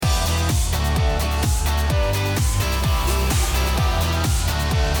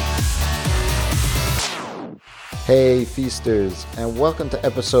Hey feasters, and welcome to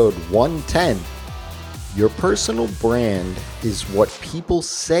episode 110. Your personal brand is what people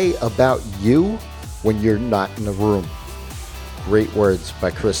say about you when you're not in the room. Great words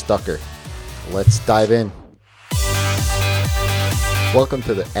by Chris Ducker. Let's dive in. Welcome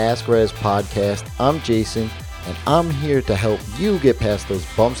to the Ask Rez podcast. I'm Jason, and I'm here to help you get past those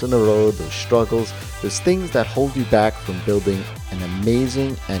bumps in the road, those struggles, those things that hold you back from building an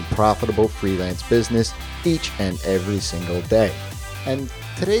amazing and profitable freelance business each and every single day. And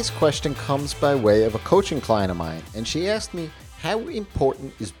today's question comes by way of a coaching client of mine, and she asked me, how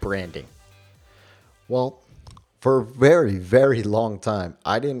important is branding? Well, for a very, very long time,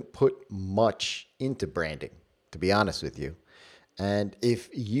 I didn't put much into branding, to be honest with you. And if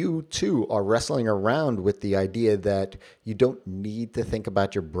you too are wrestling around with the idea that you don't need to think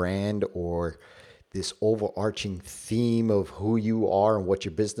about your brand or this overarching theme of who you are and what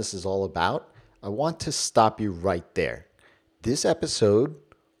your business is all about, I want to stop you right there. This episode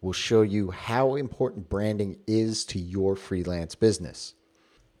will show you how important branding is to your freelance business.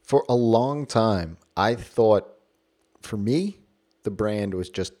 For a long time, I thought, for me, the brand was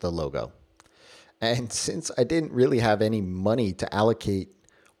just the logo. And since I didn't really have any money to allocate,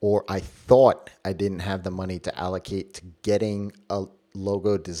 or I thought I didn't have the money to allocate to getting a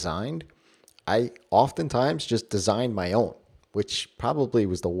logo designed, I oftentimes just designed my own, which probably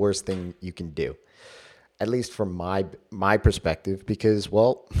was the worst thing you can do, at least from my perspective, because,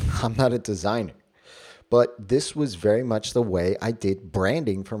 well, I'm not a designer. But this was very much the way I did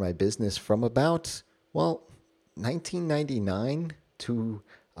branding for my business from about, 1999 to,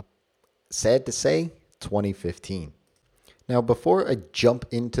 sad to say, 2015. Now, before I jump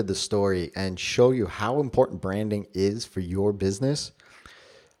into the story and show you how important branding is for your business,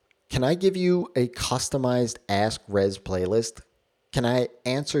 can I give you a customized Ask Rez playlist? Can I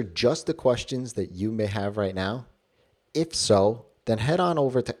answer just the questions that you may have right now? If so, then head on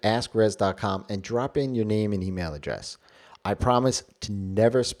over to AskRez.com and drop in your name and email address. I promise to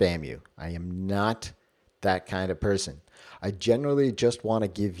never spam you. I am not that kind of person. I generally just want to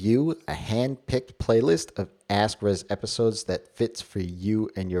give you a hand-picked playlist of Ask Rez episodes that fits for you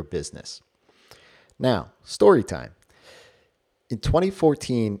and your business. Now, story time. In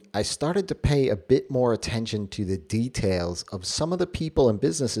 2014, I started to pay a bit more attention to the details of some of the people and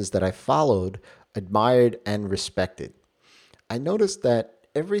businesses that I followed, admired, and respected. I noticed that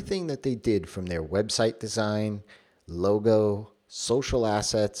everything that they did, from their website design, logo, social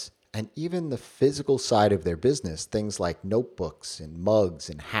assets, and even the physical side of their business, things like notebooks and mugs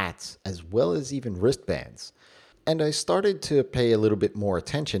and hats, as well as even wristbands. And I started to pay a little bit more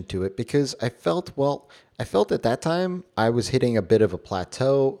attention to it because I felt at that time I was hitting a bit of a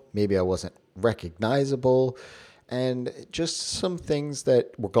plateau. Maybe I wasn't recognizable, and just some things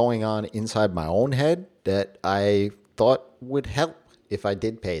that were going on inside my own head that I thought would help if I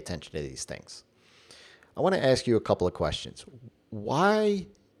did pay attention to these things. I want to ask you a couple of questions. Why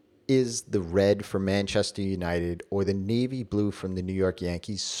is the red from Manchester United or the navy blue from the New York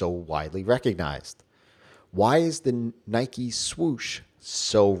Yankees so widely recognized? Why is the Nike swoosh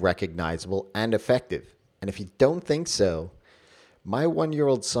so recognizable and effective? And if you don't think so, my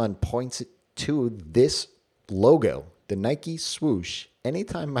 1-year-old son points to this logo, the Nike swoosh,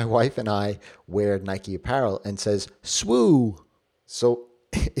 anytime my wife and I wear Nike apparel, and says, swoo. So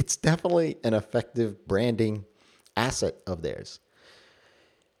it's definitely an effective branding asset of theirs.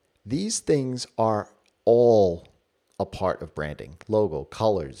 These things are all a part of branding: logo,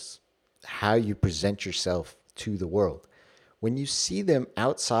 colors, how you present yourself to the world. When you see them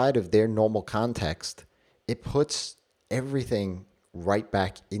outside of their normal context, it puts everything right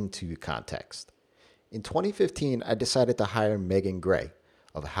back into context. In 2015, I decided to hire Megan Gray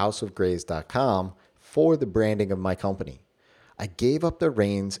of houseofgrays.com for the branding of my company. I gave up the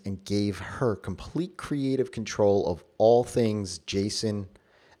reins and gave her complete creative control of all things Jason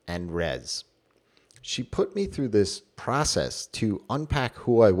and Rez. She put me through this process to unpack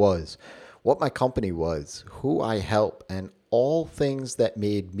who I was, what my company was, who I help, and all things that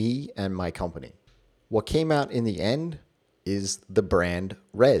made me and my company. What came out in the end is the brand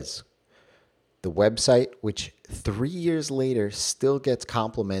Rez, the website, which 3 years later still gets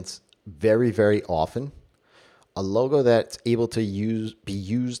compliments very, very often, a logo that's able to be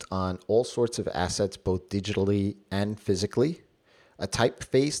used on all sorts of assets, both digitally and physically, a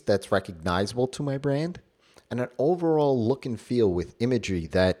typeface that's recognizable to my brand, and an overall look and feel with imagery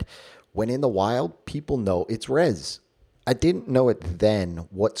that, when in the wild, people know it's Rez. I didn't know it then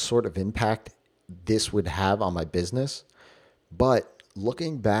what sort of impact this would have on my business, but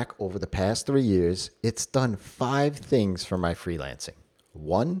looking back over the past 3 years, it's done 5 things for my freelancing.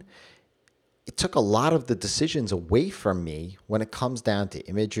 1, it took a lot of the decisions away from me when it comes down to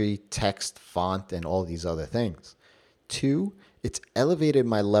imagery, text, font, and all these other things. 2, it's elevated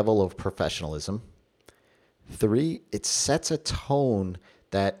my level of professionalism. 3, it sets a tone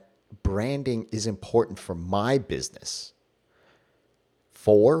that branding is important for my business.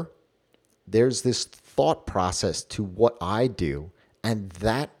 4, there's this thought process to what I do, and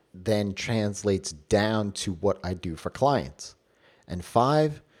that then translates down to what I do for clients. And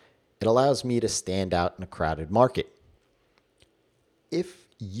 5, it allows me to stand out in a crowded market. If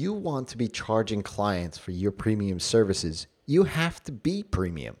you want to be charging clients for your premium services, you have to be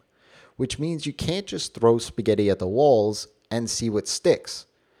premium, which means you can't just throw spaghetti at the walls and see what sticks.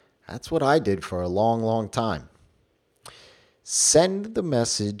 That's what I did for a long, long time. Send the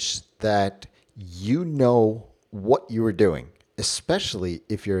message that you know what you are doing, especially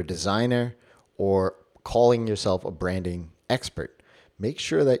if you're a designer or calling yourself a branding expert. Make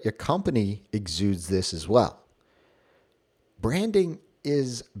sure that your company exudes this as well. Branding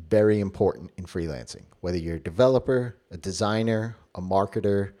is very important in freelancing, whether you're a developer, a designer, a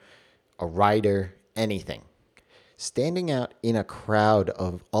marketer, a writer, anything. Standing out in a crowd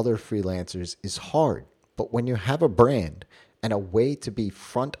of other freelancers is hard, but when you have a brand and a way to be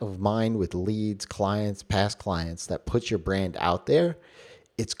front of mind with leads, clients, past clients that puts your brand out there,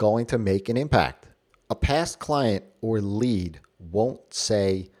 it's going to make an impact. A past client or lead won't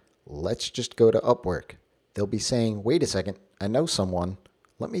say, let's just go to Upwork. They'll be saying, wait a second, I know someone.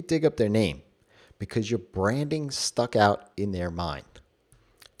 Let me dig up their name, because your branding stuck out in their mind.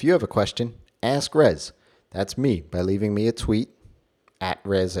 If you have a question, ask Rez. That's me by leaving me a tweet at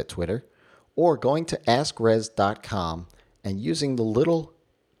Rez at Twitter, or going to askrez.com and using the little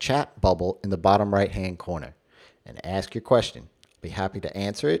chat bubble in the bottom right-hand corner and ask your question. I'll be happy to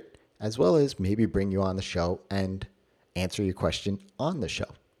answer it, as well as maybe bring you on the show and answer your question on the show.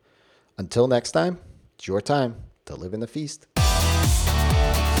 Until next time, it's your time to live in the feast.